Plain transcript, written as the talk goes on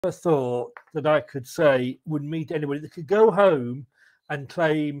thought that I could say would meet anybody that could go home and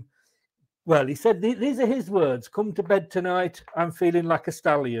claim, well, he said, these are his words, come to bed tonight, I'm feeling like a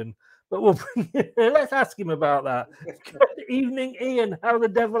stallion. But let's ask him about that. Good evening, Iain. How the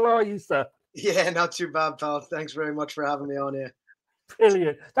devil are you, sir? Yeah, not too bad, pal. Thanks very much for having me on here.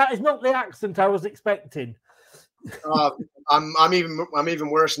 Brilliant. That is not the accent I was expecting. I'm even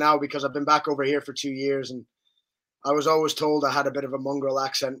worse now because I've been back over here for 2 years, and I was always told I had a bit of a mongrel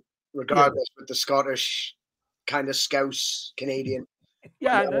accent, regardless, with the Scottish kind of Scouse Canadian.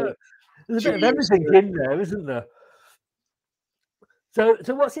 Yeah, I know. There's a bit of everything in there, isn't there? So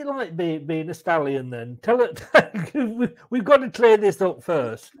what's it like being a stallion then? Tell it. We've got to clear this up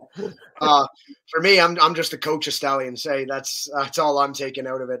first. For me, I'm just a coach of stallions. Say that's all I'm taking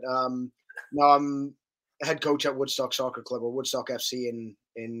out of it. No, I'm head coach at Woodstock Soccer Club, or Woodstock FC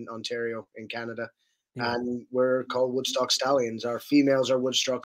in Ontario, in Canada, and we're called Woodstock Stallions. Our females are Woodstock